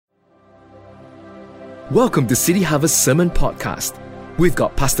Welcome to City Harvest Sermon Podcast. We've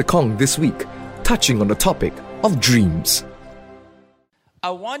got Pastor Kong this week, touching on the topic of dreams.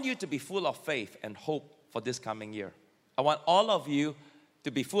 I want you to be full of faith and hope for this coming year. I want all of you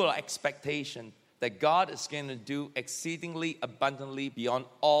to be full of expectation that God is going to do exceedingly abundantly beyond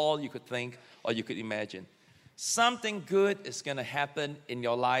all you could think or you could imagine. Something good is going to happen in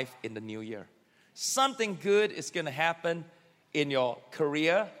your life in the new year. Something good is going to happen in your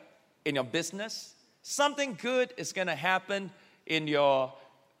career, in your business. Something good is going to happen in your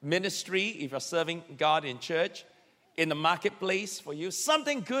ministry if you're serving God in church, in the marketplace for you.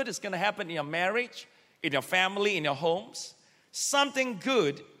 Something good is going to happen in your marriage, in your family, in your homes. Something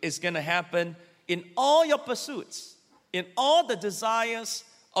good is going to happen in all your pursuits, in all the desires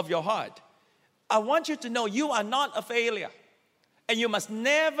of your heart. I want you to know you are not a failure. And you must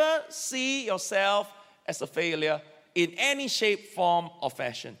never see yourself as a failure in any shape, form, or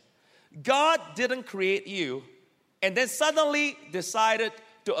fashion. God didn't create you and then suddenly decided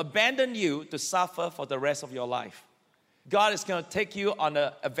to abandon you to suffer for the rest of your life. God is going to take you on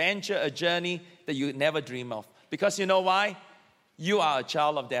an adventure, a journey that you never dream of. Because you know why? You are a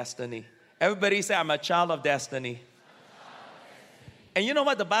child of destiny. Everybody say, I'm a child of destiny. And you know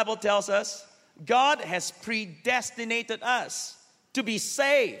what the Bible tells us? God has predestinated us to be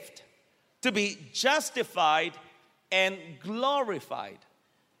saved, to be justified, and glorified.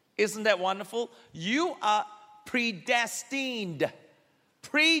 Isn't that wonderful? You are predestined,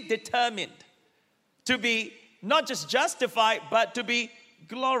 predetermined to be not just justified, but to be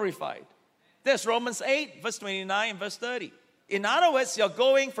glorified. There's Romans 8, verse 29 and verse 30. In other words, you're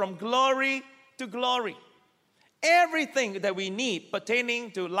going from glory to glory. Everything that we need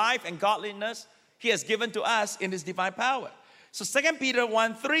pertaining to life and godliness, He has given to us in His divine power. So 2 Peter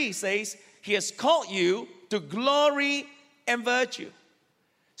 1:3 says, He has called you to glory and virtue.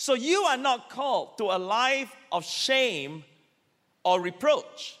 So you are not called to a life of shame or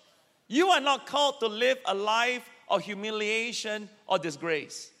reproach. You are not called to live a life of humiliation or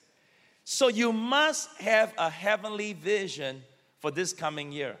disgrace. So you must have a heavenly vision for this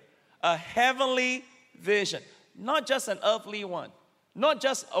coming year. A heavenly vision, not just an earthly one, not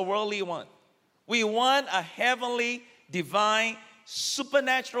just a worldly one. We want a heavenly, divine,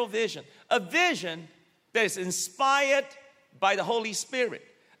 supernatural vision. A vision that is inspired by the Holy Spirit.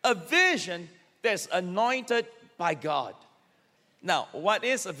 A vision that's anointed by God. Now, what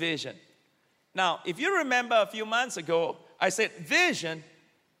is a vision? Now, if you remember a few months ago, I said vision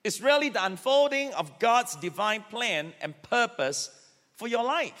is really the unfolding of God's divine plan and purpose for your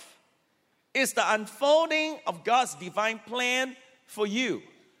life. It's the unfolding of God's divine plan for you.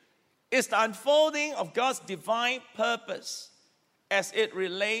 It's the unfolding of God's divine purpose as it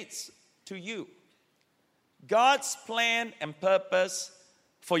relates to you. God's plan and purpose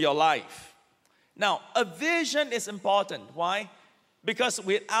for your life. Now, a vision is important. Why? Because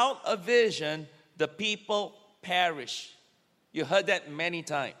without a vision, the people perish. You heard that many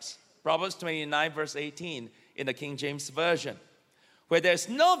times. Proverbs 29, verse 18 in the King James Version. Where there's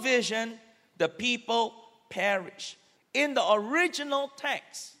no vision, the people perish. In the original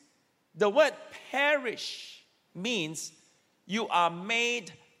text, the word perish means you are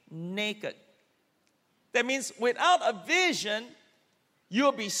made naked. That means without a vision,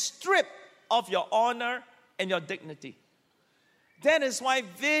 you'll be stripped of your honor and your dignity. That is why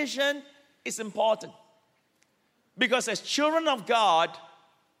vision is important. Because as children of God,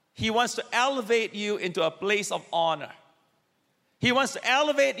 He wants to elevate you into a place of honor. He wants to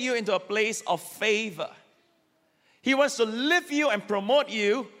elevate you into a place of favor. He wants to lift you and promote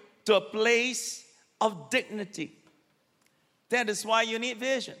you to a place of dignity. That is why you need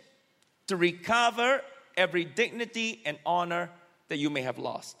vision. To recover every dignity and honor that you may have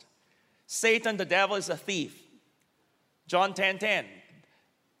lost. Satan, the devil, is a thief. John 10:10.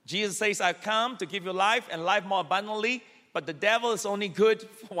 Jesus says, I've come to give you life and life more abundantly, but the devil is only good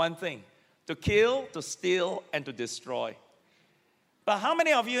for one thing, to kill, to steal, and to destroy. But how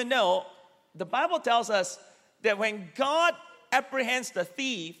many of you know, the Bible tells us that when God apprehends the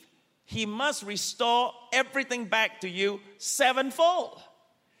thief, He must restore everything back to you sevenfold.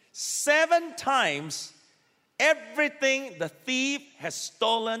 7 times everything the thief has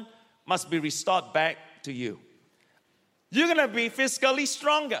stolen must be restored back to you. You're going to be physically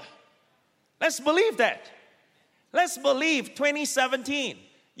stronger. Let's believe that. Let's believe 2017,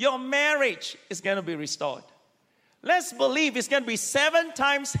 your marriage is going to be restored. Let's believe it's going to be 7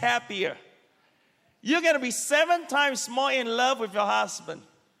 times happier. You're going to be 7 times more in love with your husband.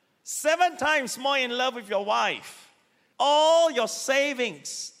 7 times more in love with your wife. All your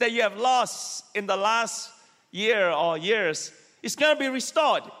savings that you have lost in the last year or years is going to be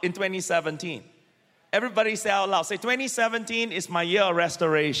restored in 2017. Everybody say out loud. Say, 2017 is my year of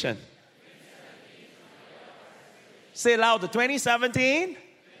restoration. Say louder. 2017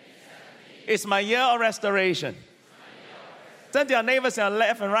 is my year of restoration. Turn to your neighbors on the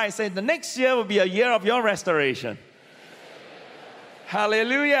left and right. Say, the next year will be a year of your restoration.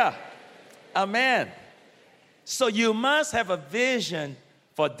 Hallelujah. Amen. So you must have a vision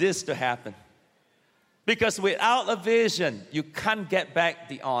for this to happen. Because without a vision, you can't get back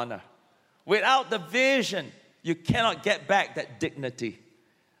the honor. Without the vision, you cannot get back that dignity.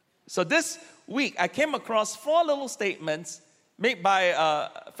 So this week, I came across 4 little statements made by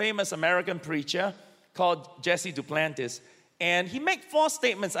a famous American preacher called Jesse Duplantis. And he made 4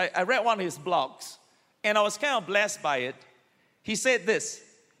 statements. I read one of his blogs, and I was kind of blessed by it. He said this.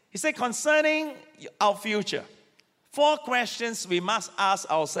 He said, concerning our future, 4 questions we must ask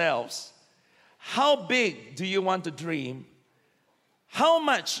ourselves. How big do you want to dream? How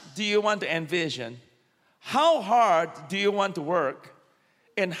much do you want to envision? How hard do you want to work?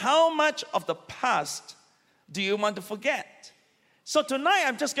 And how much of the past do you want to forget? So tonight,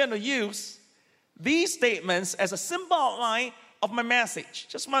 I'm just going to use these statements as a simple outline of my message.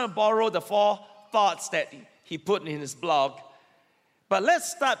 Just want to borrow the 4 thoughts that he put in his blog. But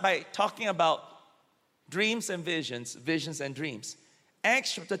let's start by talking about dreams and visions, visions and dreams.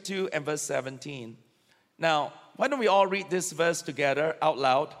 Acts chapter 2 and verse 17. Now, why don't we all read this verse together out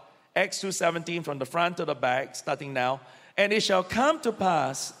loud? Acts 2:17 from the front to the back, starting now. And it shall come to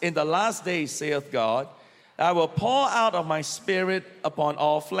pass in the last days, saith God, I will pour out of my spirit upon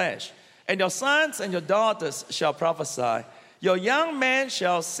all flesh. And your sons and your daughters shall prophesy. Your young men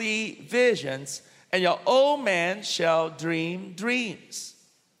shall see visions, and your old men shall dream dreams.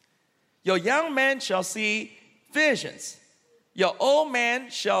 Your young men shall see visions. Your old men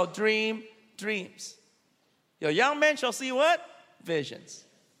shall dream dreams. Your young men shall see what? Visions.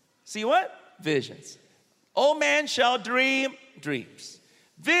 See what? Visions. Old men shall dream dreams.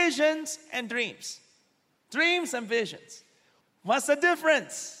 Visions and dreams. Dreams and visions. What's the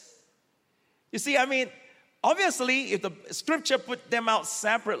difference? You see, obviously, if the scripture put them out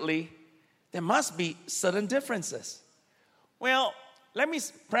separately, there must be certain differences. Well, let me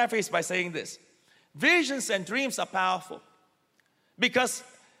preface by saying this. Visions and dreams are powerful because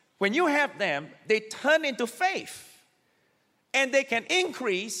when you have them, they turn into faith. And they can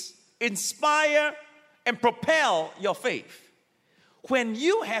increase, inspire, and propel your faith. When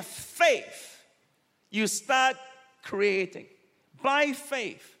you have faith, you start creating. By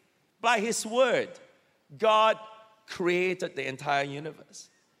faith, by His Word, God created the entire universe.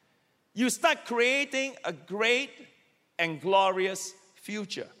 You start creating a great and glorious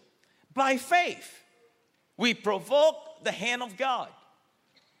future. By faith, we provoke the hand of God.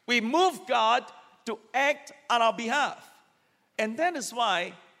 We move God to act on our behalf. And that is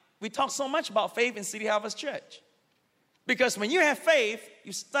why we talk so much about faith in City Harvest Church. Because when you have faith,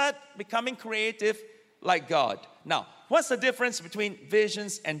 you start becoming creative like God. Now, what's the difference between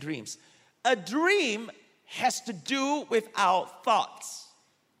visions and dreams? A dream has to do with our thoughts.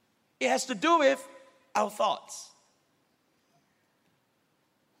 It has to do with our thoughts.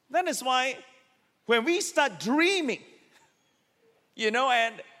 That is why when we start dreaming,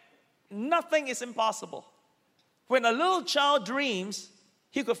 and nothing is impossible. When a little child dreams,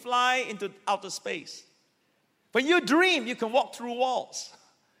 he could fly into outer space. When you dream, you can walk through walls.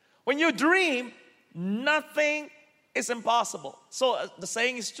 When you dream, nothing is impossible. So the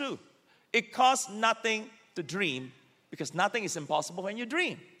saying is true. It costs nothing to dream because nothing is impossible when you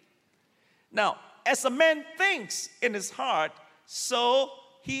dream. Now, as a man thinks in his heart, so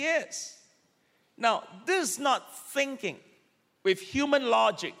he is. Now, this is not thinking with human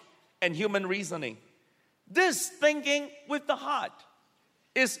logic and human reasoning. This thinking with the heart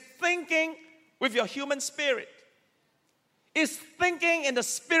is thinking with your human spirit. It's thinking in the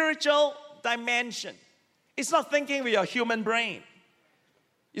spiritual dimension. It's not thinking with your human brain.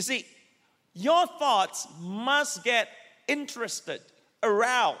 You see, your thoughts must get interested,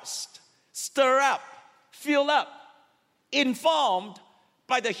 aroused, stir up, fill up, informed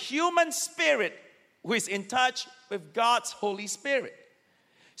by the human spirit who is in touch with God's Holy Spirit.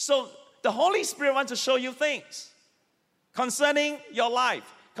 So the Holy Spirit wants to show you things concerning your life,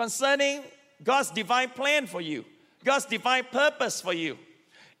 concerning God's divine plan for you, God's divine purpose for you.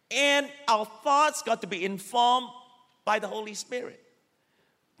 And our thoughts got to be informed by the Holy Spirit.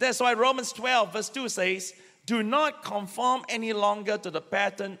 That's why Romans 12 verse 2 says, do not conform any longer to the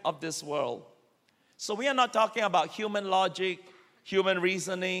pattern of this world. So we are not talking about human logic, human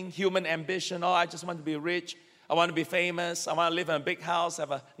reasoning, human ambition. Oh, I just want to be rich. I want to be famous. I want to live in a big house,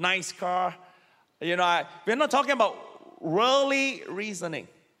 have a nice car. We're not talking about worldly reasoning.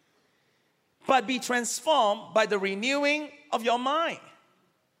 but be transformed by the renewing of your mind.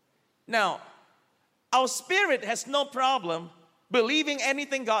 Now, our spirit has no problem believing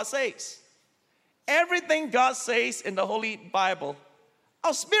anything God says. Everything God says in the Holy Bible,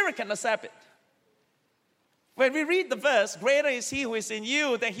 our spirit can accept it. When we read the verse, greater is he who is in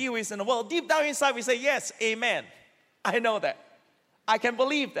you than he who is in the world, deep down inside we say, yes, amen. I know that. I can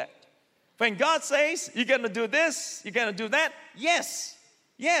believe that. When God says, you're going to do this, you're going to do that, yes,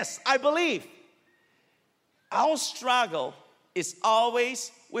 I believe. Our struggle is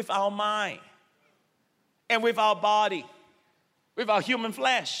always with our mind and with our body, with our human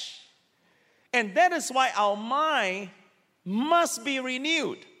flesh. And that is why our mind must be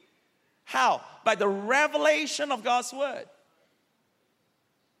renewed. How? By the revelation of God's word.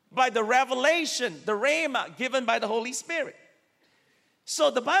 By the revelation, the rhema given by the Holy Spirit. So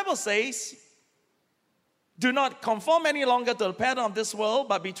the Bible says, do not conform any longer to the pattern of this world,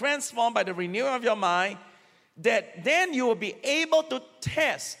 but be transformed by the renewing of your mind, that then you will be able to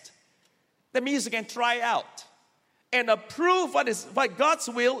test. That means you can try out and approve what God's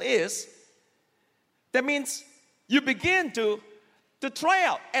will is. That means you begin to try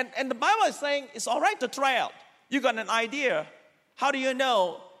out. And the Bible is saying it's all right to try out. You got an idea. How do you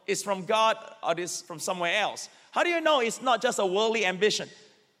know it's from God or it's from somewhere else? How do you know it's not just a worldly ambition?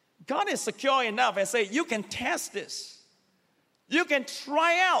 God is secure enough and say, you can test this. You can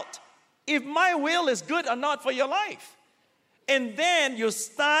try out if my will is good or not for your life. And then you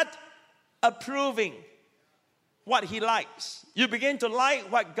start approving what he likes. You begin to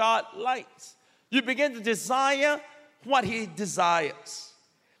like what God likes. You begin to desire what he desires.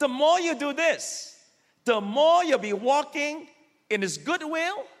 The more you do this, the more you'll be walking in his good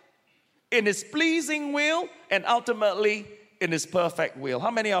will, in his pleasing will, and ultimately in his perfect will.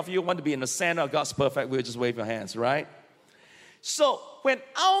 How many of you want to be in the center of God's perfect will? Just wave your hands, right? So when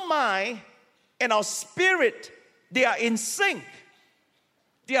our mind and our spirit, they are in sync,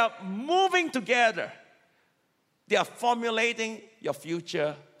 they are moving together, they are formulating your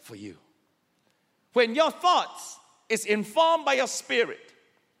future for you. When your thoughts is informed by your spirit,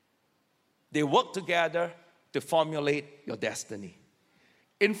 they work together to formulate your destiny.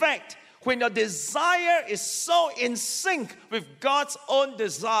 In fact, when your desire is so in sync with God's own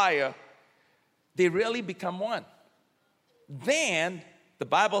desire, they really become one. Then, the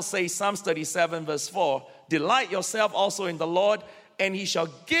Bible says, Psalms 37 verse 4, delight yourself also in the Lord, and he shall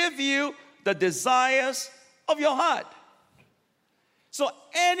give you the desires of your heart. So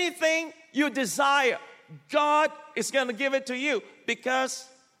anything you desire, God is going to give it to you because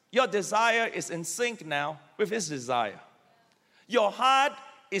your desire is in sync now with his desire. Your heart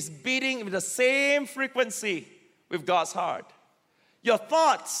is beating with the same frequency with God's heart. Your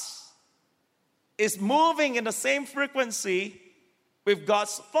thoughts is moving in the same frequency with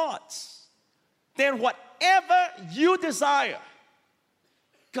God's thoughts. Then whatever you desire,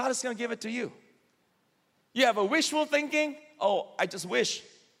 God is going to give it to you. You have a wishful thinking, oh, I just wish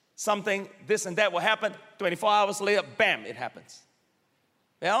something, this and that will happen. 24 hours later, bam, it happens.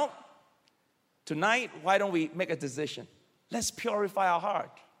 Well, tonight, why don't we make a decision? Let's purify our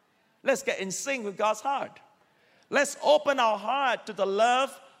heart. Let's get in sync with God's heart. Let's open our heart to the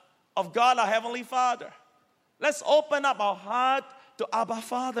love of God, our Heavenly Father. Let's open up our heart to Abba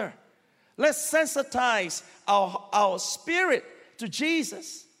Father. Let's sensitize our spirit to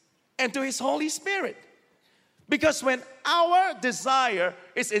Jesus and to his Holy Spirit. Because when our desire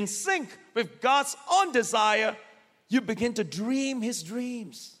is in sync with God's own desire, you begin to dream his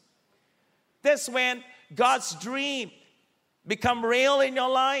dreams. That's when God's dream become real in your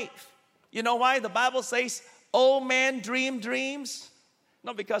life. You know why? The Bible says, old men dream dreams.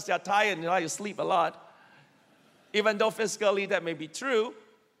 Not because they're tired and they like to sleep a lot, even though physically that may be true.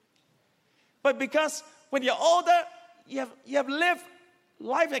 But because when you're older, you have lived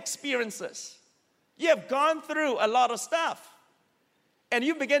life experiences. You have gone through a lot of stuff. And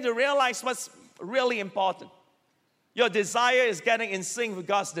you begin to realize what's really important. Your desire is getting in sync with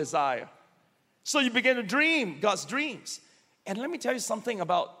God's desire. So you begin to dream God's dreams. And let me tell you something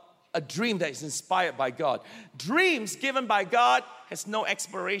about a dream that is inspired by God. Dreams given by God has no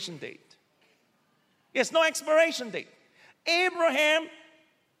expiration date. There's no expiration date. Abraham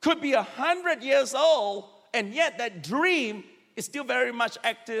could be 100 years old, and yet that dream is still very much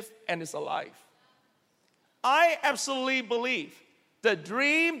active and is alive. I absolutely believe the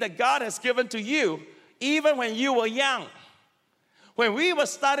dream that God has given to you, even when you were young, when we were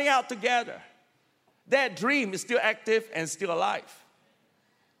starting out together, that dream is still active and still alive.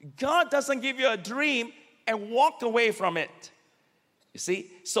 God doesn't give you a dream and walk away from it. You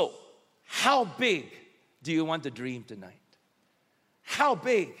see? So, how big do you want to dream tonight? How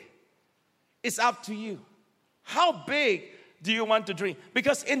big? It's up to you. How big do you want to dream?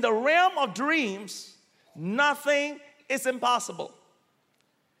 Because in the realm of dreams, nothing is impossible.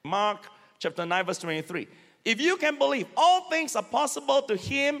 Mark chapter 9, verse 23. If you can believe, all things are possible to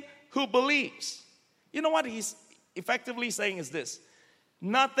him who believes. You know what he's effectively saying is this: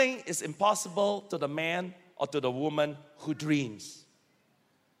 nothing is impossible to the man or to the woman who dreams.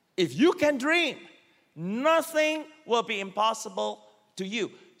 If you can dream, nothing will be impossible to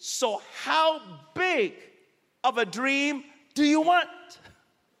you. So how big of a dream do you want?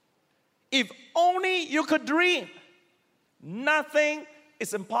 If only you could dream, nothing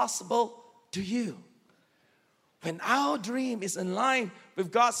is impossible to you. When our dream is in line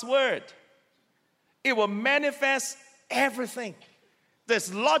with God's word, it will manifest everything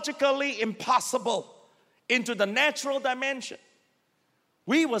that's logically impossible into the natural dimension.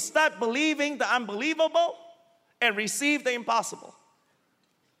 We will start believing the unbelievable and receive the impossible.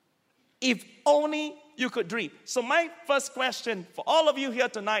 If only you could dream. So my first question for all of you here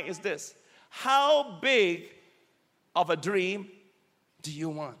tonight is this: how big of a dream do you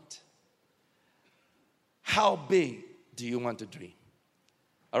want? How big do you want to dream?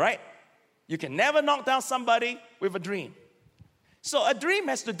 All right? You can never knock down somebody with a dream. So a dream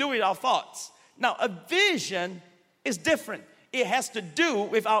has to do with our thoughts. Now, a vision is different. It has to do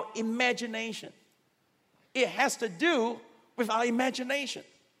with our imagination. It has to do with our imagination.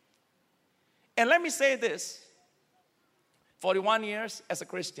 And let me say this: 41 years as a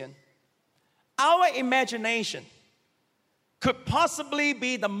Christian, our imagination could possibly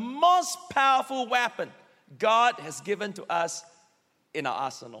be the most powerful weapon God has given to us in our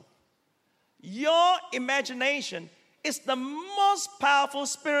arsenal. Your imagination is the most powerful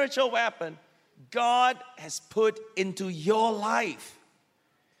spiritual weapon God has put into your life.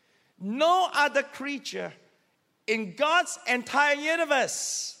 No other creature in God's entire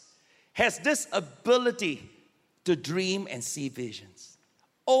universe has this ability to dream and see visions.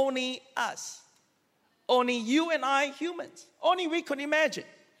 Only us. Only you and I, humans. Only we could imagine.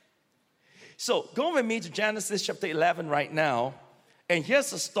 So go with me to Genesis chapter 11 right now. And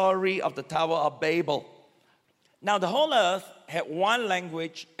here's the story of the Tower of Babel. Now the whole earth had one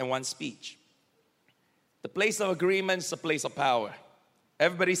language and one speech. The place of agreement is the place of power.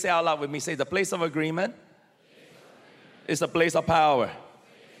 Everybody say out loud with me. Say, the place of agreement is the place of power.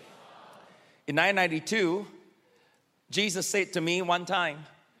 In 992, Jesus said to me one time,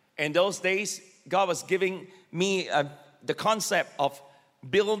 in those days, God was giving me the concept of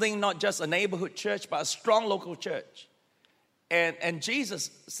building not just a neighborhood church, but a strong local church. And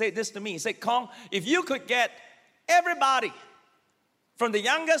Jesus said this to me. He said, Kong, if you could get everybody, from the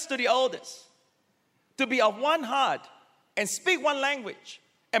youngest to the oldest, to be of one heart and speak one language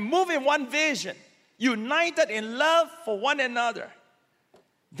and move in one vision, united in love for one another,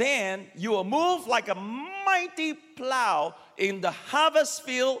 then you will move like a mighty plow in the harvest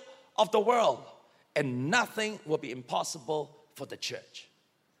field of the world, and nothing will be impossible for the church.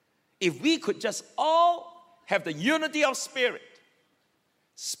 If we could just all have the unity of spirit,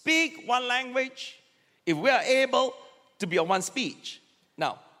 speak one language, if we are able to be of one speech.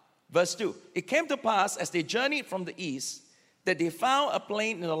 Now, verse 2, it came to pass as they journeyed from the east that they found a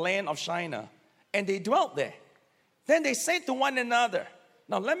plain in the land of Shinar, and they dwelt there. Then they said to one another,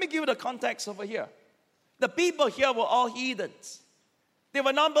 now let me give you the context over here. The people here were all heathens. They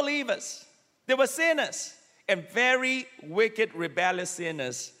were non-believers. They were sinners, and very wicked, rebellious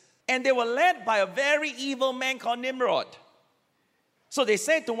sinners. And they were led by a very evil man called Nimrod. So they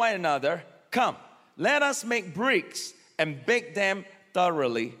said to one another, come, let us make bricks and bake them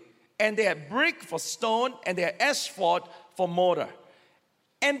thoroughly. And they had brick for stone, and they had asphalt for mortar.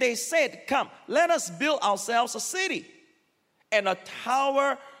 And they said, come, let us build ourselves a city, and a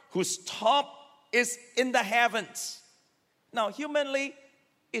tower whose top is in the heavens. Now, humanly,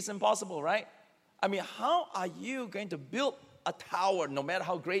 it's impossible, right? I mean, how are you going to build a tower, no matter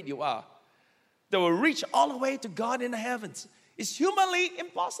how great you are, that will reach all the way to God in the heavens? It's humanly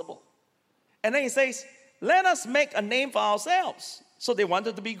impossible. And then he says, let us make a name for ourselves. So they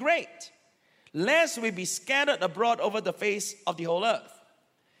wanted to be great, lest we be scattered abroad over the face of the whole earth.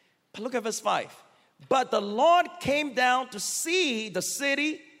 But look at verse 5. But the Lord came down to see the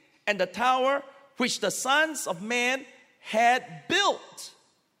city and the tower which the sons of man had built.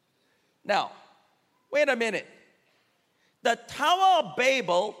 Now, wait a minute. The Tower of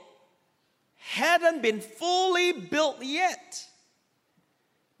Babel hadn't been fully built yet.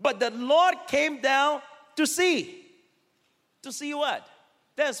 But the Lord came down to see. To see what?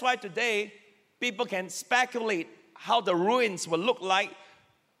 That's why today people can speculate how the ruins will look like.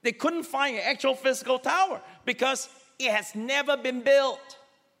 They couldn't find an actual physical tower because it has never been built.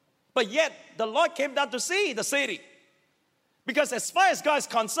 But yet, the Lord came down to see the city. Because as far as God is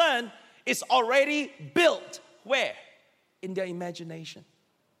concerned, it's already built. Where? In their imagination.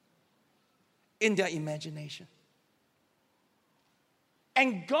 In their imagination.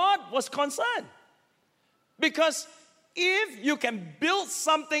 And God was concerned. Because if you can build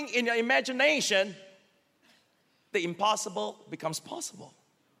something in your imagination, the impossible becomes possible.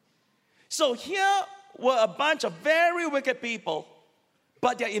 So here were a bunch of very wicked people,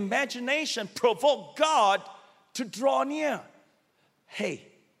 but their imagination provoked God to draw near. Hey,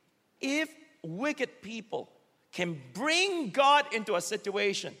 if wicked people can bring God into a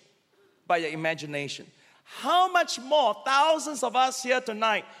situation by their imagination, how much more thousands of us here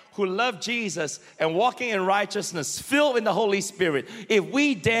tonight who love Jesus and walking in righteousness, filled in the Holy Spirit, if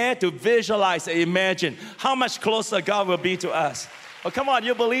we dare to visualize and imagine how much closer God will be to us. Oh, come on,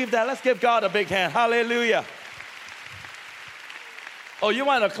 you believe that? Let's give God a big hand. Hallelujah. Oh, you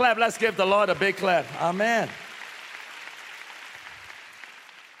want to clap? Let's give the Lord a big clap. Amen.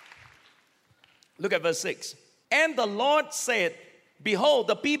 Look at verse 6. And the Lord said, behold,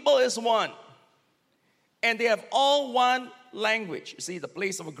 the people is one, and they have all one language. You see, the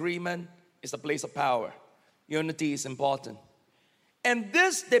place of agreement is the place of power. Unity is important. And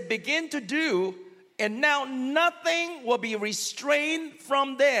this they begin to do, and now nothing will be restrained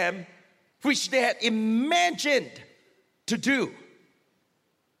from them which they had imagined to do.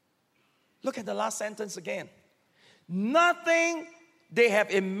 Look at the last sentence again. Nothing they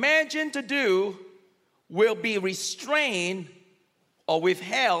have imagined to do will be restrained or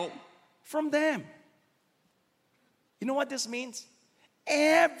withheld from them. You know what this means?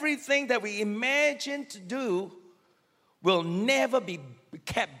 Everything that we imagine to do will never be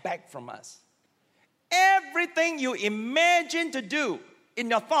kept back from us. Everything you imagine to do in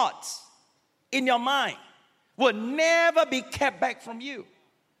your thoughts, in your mind, will never be kept back from you,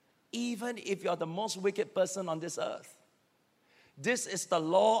 even if you're the most wicked person on this earth. This is the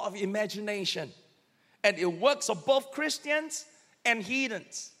law of imagination, and it works for both Christians and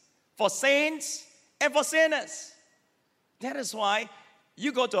heathens, for saints and for sinners. That is why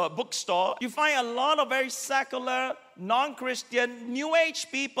you go to a bookstore, you find a lot of very secular, non-Christian, New Age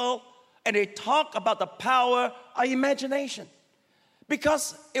people, and they talk about the power of imagination,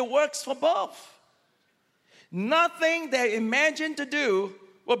 because it works for both. Nothing they imagine to do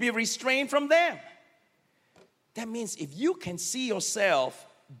will be restrained from them. That means if you can see yourself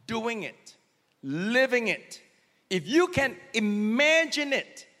doing it, living it, if you can imagine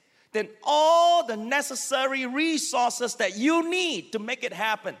it, then all the necessary resources that you need to make it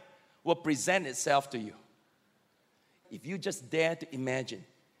happen will present itself to you. If you just dare to imagine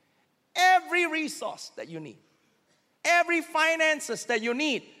every resource that you need, every finances that you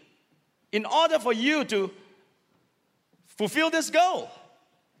need in order for you to fulfill this goal,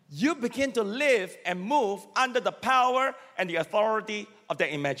 you begin to live and move under the power and the authority of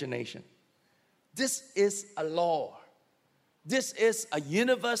the imagination. This is a law. This is a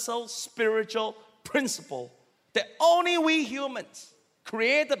universal spiritual principle that only we humans,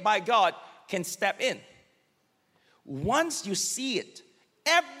 created by God, can step in. Once you see it,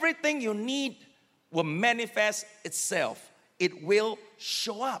 everything you need will manifest itself. It will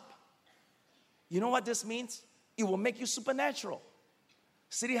show up. You know what this means? It will make you supernatural.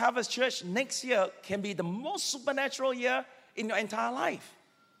 City Harvest Church next year can be the most supernatural year in your entire life.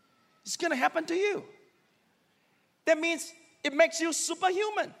 It's going to happen to you. That means it makes you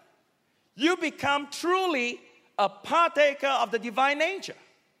superhuman. You become truly a partaker of the divine nature.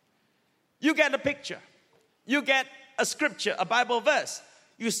 You get a picture. You get a scripture, a Bible verse.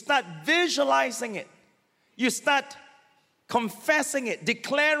 You start visualizing it. You start confessing it,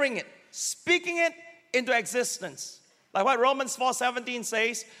 declaring it, speaking it into existence. Like what Romans 4:17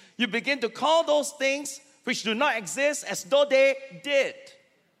 says, you begin to call those things which do not exist as though they did.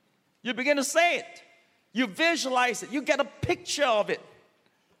 You begin to say it. You visualize it. You get a picture of it.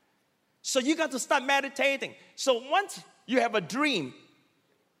 So you got to start meditating. So once you have a dream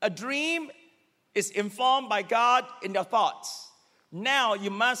is informed by God in your thoughts. Now you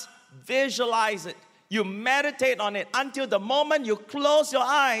must visualize it. You meditate on it until the moment you close your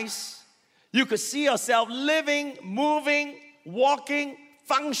eyes, you could see yourself living, moving, walking,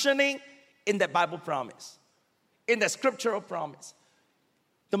 functioning in that Bible promise, in that scriptural promise.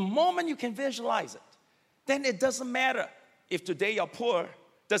 The moment you can visualize it, then it doesn't matter if today you're poor.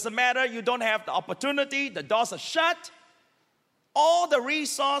 Doesn't matter you don't have the opportunity, the doors are shut. All the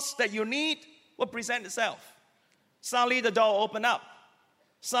resource that you need will present itself. Suddenly the door will open up.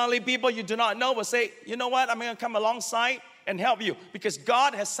 Suddenly people you do not know will say, you know what, I'm going to come alongside and help you because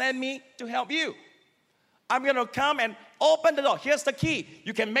God has sent me to help you. I'm going to come and Open the door. Here's the key.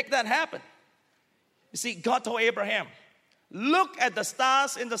 You can make that happen. You see, God told Abraham, look at the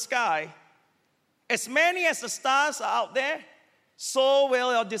stars in the sky. As many as the stars are out there, so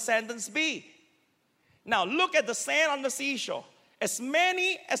will your descendants be. Now look at the sand on the seashore. As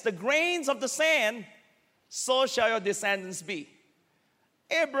many as the grains of the sand, so shall your descendants be.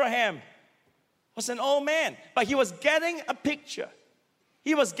 Abraham was an old man, but he was getting a picture.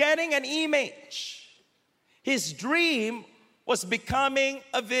 He was getting an image. His dream was becoming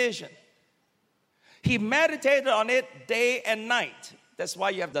a vision. He meditated on it day and night. That's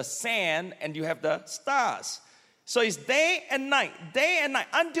why you have the sand and you have the stars. So it's day and night,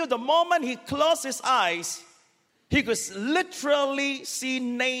 until the moment he closed his eyes, he could literally see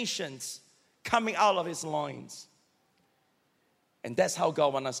nations coming out of his loins. And that's how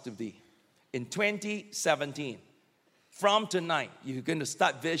God wants us to be. In 2017, from tonight, you're going to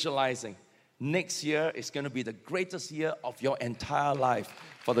start visualizing. Next year is going to be the greatest year of your entire life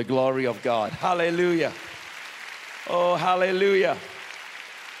for the glory of God. Hallelujah. Oh, hallelujah.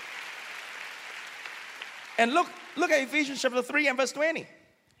 And look at Ephesians chapter 3 and verse 20.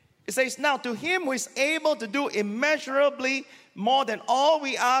 It says, now to him who is able to do immeasurably more than all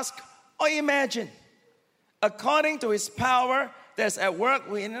we ask or imagine, according to his power that's at work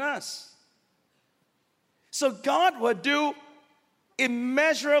within us. So God will do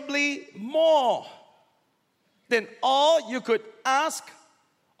immeasurably more than all you could ask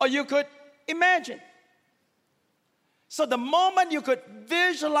or you could imagine. So the moment you could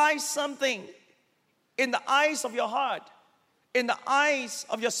visualize something in the eyes of your heart, in the eyes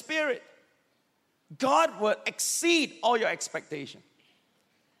of your spirit, God will exceed all your expectation.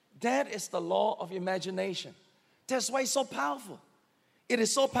 That is the law of imagination. That's why it's so powerful. It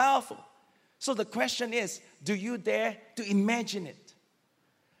is so powerful. So the question is, do you dare to imagine it?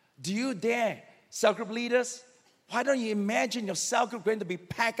 Do you dare? Cell group leaders, why don't you imagine your cell group going to be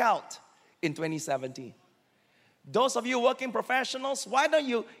packed out in 2017? Those of you working professionals, why don't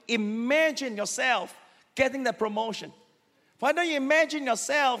you imagine yourself getting that promotion? Why don't you imagine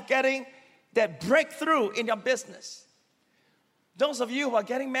yourself getting that breakthrough in your business? Those of you who are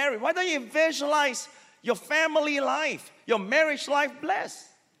getting married, why don't you visualize your family life, your marriage life blessed?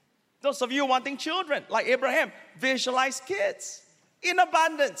 Those of you wanting children, like Abraham, visualize kids in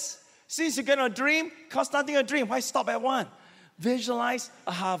abundance. Since you're going to dream, cost nothing to dream. Why stop at one? Visualize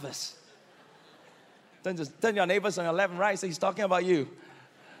a harvest. Turn your neighbors on your left and right, so he's talking about you.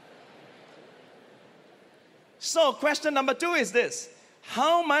 So question number 2 is this.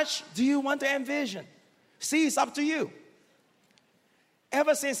 How much do you want to envision? See, it's up to you.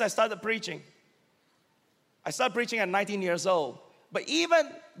 Ever since I started preaching at 19 years old. But even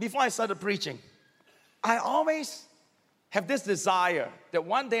before I started preaching, I always have this desire that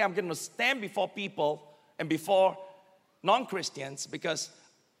one day I'm going to stand before people and before non-Christians, because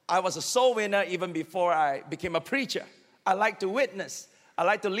I was a soul winner even before I became a preacher. I like to witness. I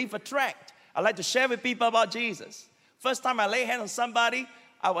like to leave a tract. I like to share with people about Jesus. First time I lay hands on somebody,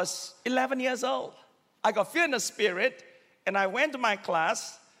 I was 11 years old. I got filled in the Spirit, and I went to my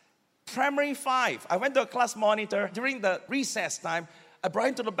class, primary 5. I went to a class monitor. During the recess time, I brought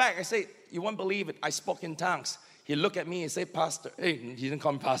him to the back. I said, you won't believe it, I spoke in tongues. He looked at me and said, Pastor. Hey, he didn't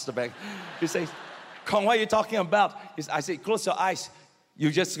call me Pastor back. He says, Kong, what are you talking about? I said, close your eyes.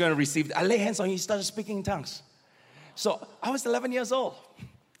 You're just going to receive it. I lay hands on him. He started speaking in tongues. So I was 11 years old.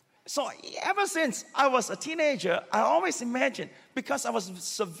 So ever since I was a teenager, I always imagined, because I was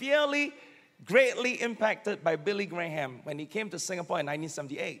severely, greatly impacted by Billy Graham when he came to Singapore in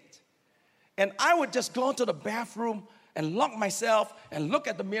 1978. And I would just go to the bathroom and lock myself and look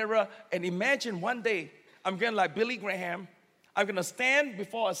at the mirror and imagine one day I'm going like Billy Graham. I'm going to stand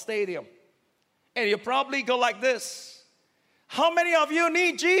before a stadium. And you'll probably go like this. How many of you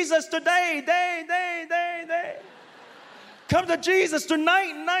need Jesus today? Day. Come to Jesus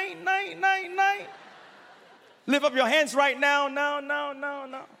tonight, night. Lift up your hands right now.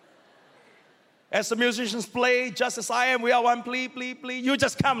 No. As the musicians play, just as I am, we are one, please. You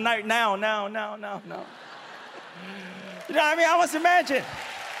just come right now. You know what I mean? I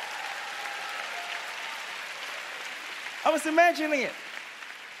was imagining it.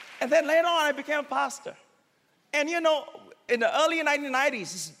 And then later on, I became a pastor. And you know, in the early 1990s,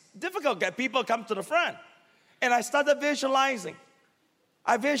 it's difficult to get people to come to the front. And I started visualizing.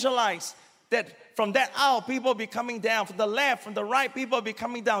 I visualized that from that aisle, people will be coming down. From the left, from the right, people will be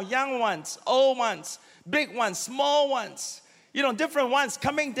coming down. Young ones, old ones, big ones, small ones. You know, different ones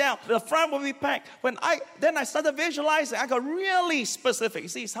coming down. The front will be packed. Then I started visualizing. I got really specific. You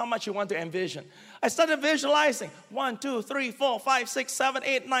see, it's how much you want to envision. I started visualizing 1, 2, 3, 4, 5, 6, 7,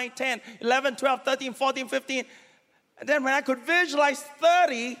 8, 9, 10, 11, 12, 13, 14, 15. And then when I could visualize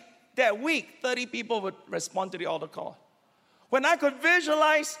 30 that week, 30 people would respond to the altar call. When I could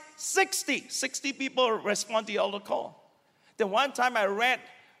visualize 60 people respond to the altar call. Then one time I read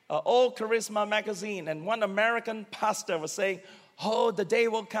Old Charisma magazine, and one American pastor was saying, oh, the day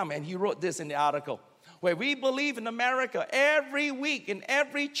will come, and he wrote this in the article, where we believe in America, every week in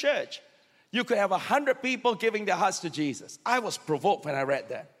every church, you could have 100 people giving their hearts to Jesus. I was provoked when I read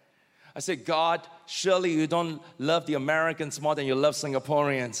that. I said, God, surely you don't love the Americans more than you love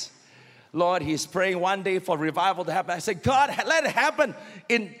Singaporeans. Lord, he's praying one day for revival to happen. I said, God, let it happen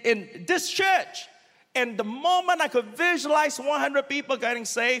in this church. And the moment I could visualize 100 people getting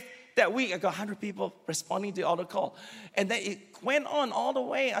saved, that week I got 100 people responding to the altar call. And then it went on all the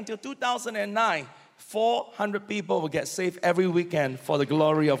way until 2009. 400 people will get saved every weekend for the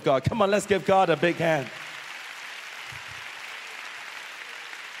glory of God. Come on, let's give God a big hand.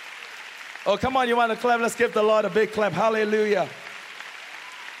 Oh, come on, you want to clap? Let's give the Lord a big clap. Hallelujah.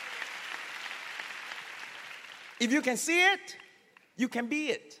 If you can see it, you can be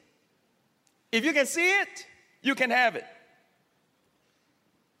it. If you can see it, you can have it.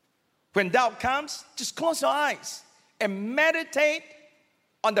 When doubt comes, just close your eyes and meditate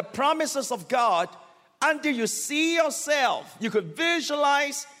on the promises of God until you see yourself. You could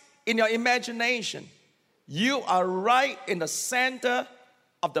visualize in your imagination. You are right in the center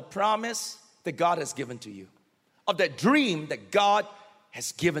of the promise that God has given to you, of that dream that God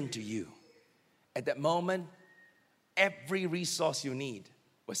has given to you. At that moment, every resource you need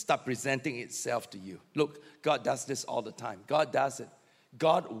will start presenting itself to you. Look, God does this all the time. God does it.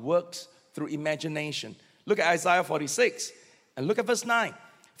 God works through imagination. Look at Isaiah 46 and look at verse 9.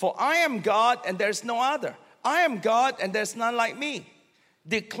 For I am God and there's no other. I am God and there's none like me.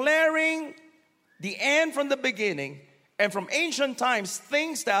 Declaring the end from the beginning and from ancient times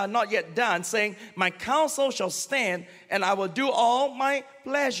things that are not yet done, saying, my counsel shall stand and I will do all my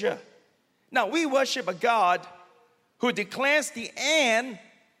pleasure. Now we worship a God who declares the end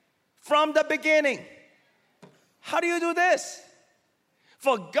from the beginning. How do you do this?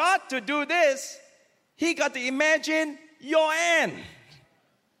 For God to do this, he got to imagine your end.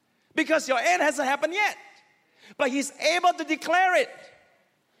 Because your end hasn't happened yet. But he's able to declare it.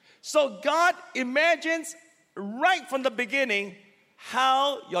 So God imagines right from the beginning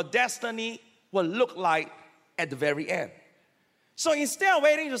how your destiny will look like at the very end. So instead of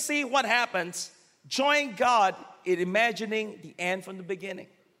waiting to see what happens, join God in imagining the end from the beginning.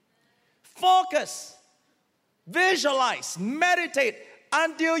 Focus, visualize, meditate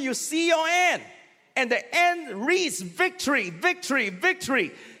until you see your end. And the end reads victory, victory,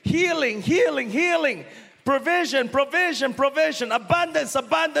 victory, healing, healing, healing, provision, provision, provision, abundance,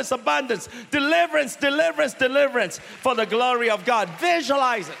 abundance, abundance, deliverance, deliverance, deliverance for the glory of God.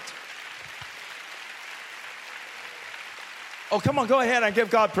 Visualize it. Oh, come on, go ahead and give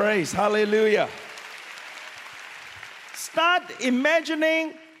God praise. Hallelujah. Start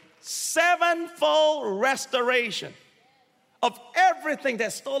imagining sevenfold restoration of everything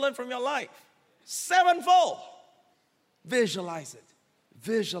that's stolen from your life. Sevenfold. Visualize it.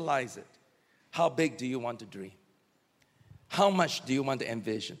 Visualize it. How big do you want to dream? How much do you want to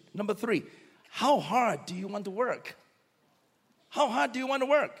envision? Number 3, how hard do you want to work? How hard do you want to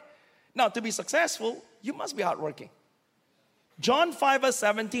work? Now, to be successful, you must be hardworking. John 5 verse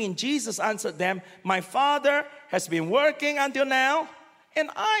 17, Jesus answered them, my Father has been working until now, and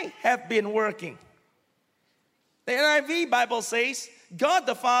I have been working. The NIV Bible says, God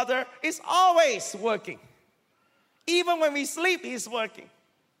the Father is always working. Even when we sleep, he's working.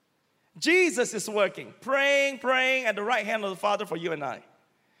 Jesus is working, praying at the right hand of the Father for you and I.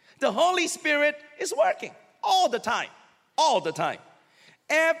 The Holy Spirit is working all the time, all the time.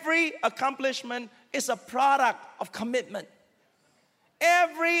 Every accomplishment is a product of commitment.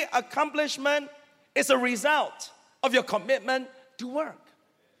 Every accomplishment is a result of your commitment to work.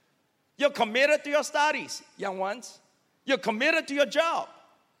 You're committed to your studies, young ones. You're committed to your job.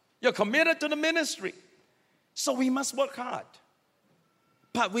 You're committed to the ministry. So we must work hard.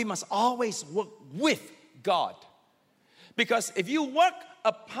 But we must always work with God. Because if you work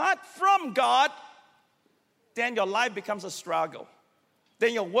apart from God, then your life becomes a struggle.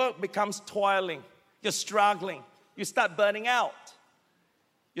 Then your work becomes toiling. You're struggling. You start burning out.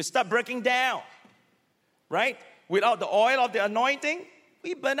 You start breaking down. Right? Without the oil of the anointing,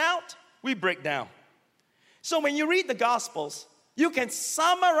 we burn out. We break down. So when you read the Gospels, you can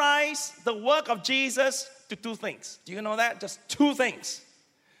summarize the work of Jesus to 2 things. Do you know that? Just 2 things.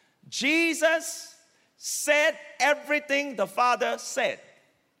 Jesus said everything the Father said.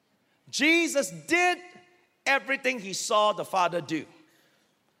 Jesus did everything he saw the Father do.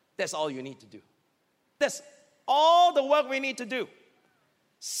 That's all you need to do. That's all the work we need to do.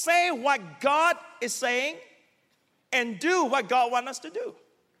 Say what God is saying and do what God wants us to do.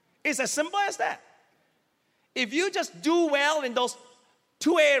 It's as simple as that. If you just do well in those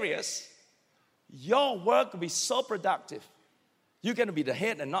two areas, your work will be so productive. You're going to be the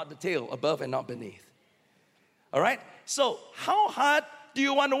head and not the tail, above and not beneath. All right? So how hard do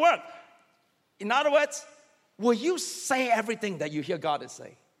you want to work? In other words, will you say everything that you hear God is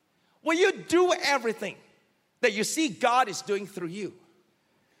saying? Will you do everything that you see God is doing through you?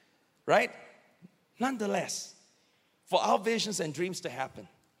 Right? Nonetheless, for our visions and dreams to happen,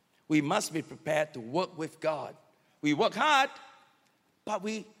 we must be prepared to work with God. We work hard, but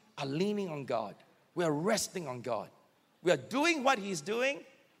we are leaning on God. We are resting on God. We are doing what He's doing.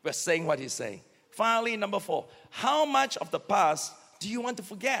 We're saying what He's saying. Finally, number 4, how much of the past do you want to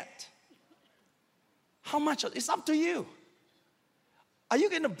forget? How much? It's up to you. Are you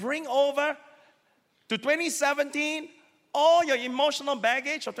going to bring over to 2017 all your emotional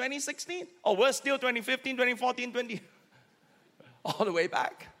baggage of 2016? Or worse still, 2015, 2014, all the way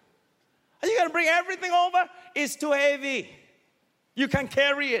back? Are you going to bring everything over? It's too heavy. You can't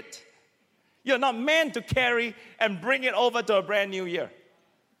carry it. You're not meant to carry and bring it over to a brand new year.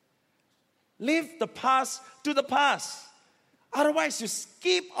 Leave the past to the past. Otherwise, you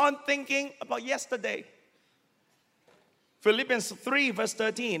keep on thinking about yesterday. Philippians 3 verse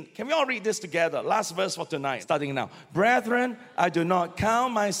 13. Can we all read this together? Last verse for tonight, starting now. Brethren, I do not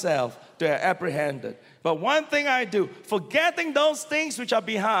count myself to have apprehended. But one thing I do, forgetting those things which are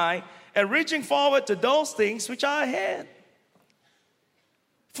behind and reaching forward to those things which are ahead.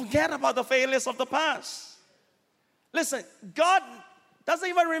 Forget about the failures of the past. Listen, God doesn't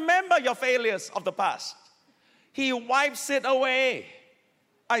even remember your failures of the past. He wipes it away.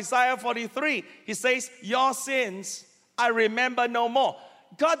 Isaiah 43, he says, your sins I remember no more.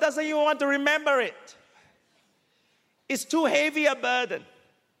 God doesn't even want to remember it. It's too heavy a burden.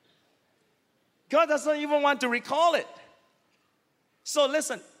 God doesn't even want to recall it. So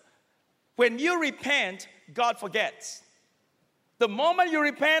listen, when you repent, God forgets. The moment you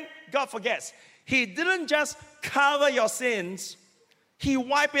repent, God forgets. He didn't just cover your sins. He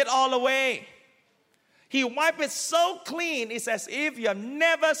wiped it all away. He wiped it so clean, it's as if you have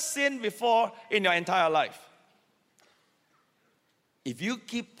never sinned before in your entire life. If you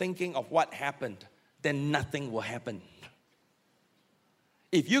keep thinking of what happened, then nothing will happen.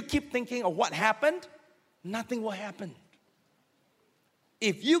 If you keep thinking of what happened, nothing will happen.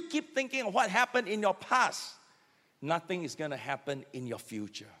 If you keep thinking of what happened in your past, nothing is going to happen in your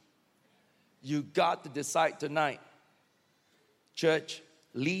future. You got to decide tonight. Church,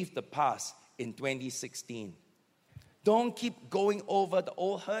 leave the past in 2016. Don't keep going over the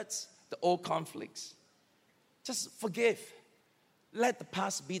old hurts, the old conflicts. Just forgive. Let the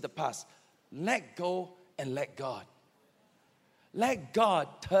past be the past. Let go and let God. Let God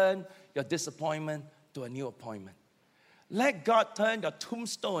turn your disappointment to a new appointment. Let God turn your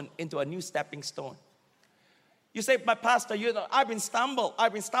tombstone into a new stepping stone. You say, my pastor, I've been stumbled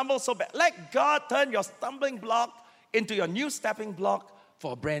so bad. Let God turn your stumbling block into your new stepping block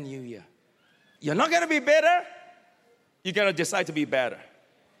for a brand new year. You're not going to be better. You're going to decide to be better.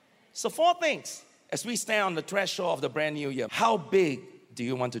 So 4 things as we stand on the threshold of the brand new year. How big do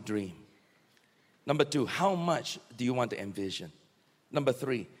you want to dream? Number 2, how much do you want to envision? Number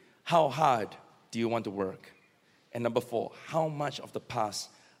 3, how hard do you want to work? And number 4, how much of the past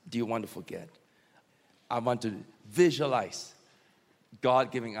do you want to forget? I want to visualize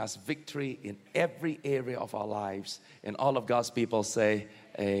God giving us victory in every area of our lives. And all of God's people say,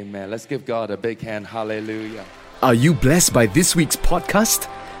 amen. Let's give God a big hand. Hallelujah. Are you blessed by this week's podcast?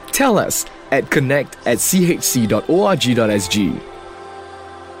 Tell us at connect@chc.org.sg.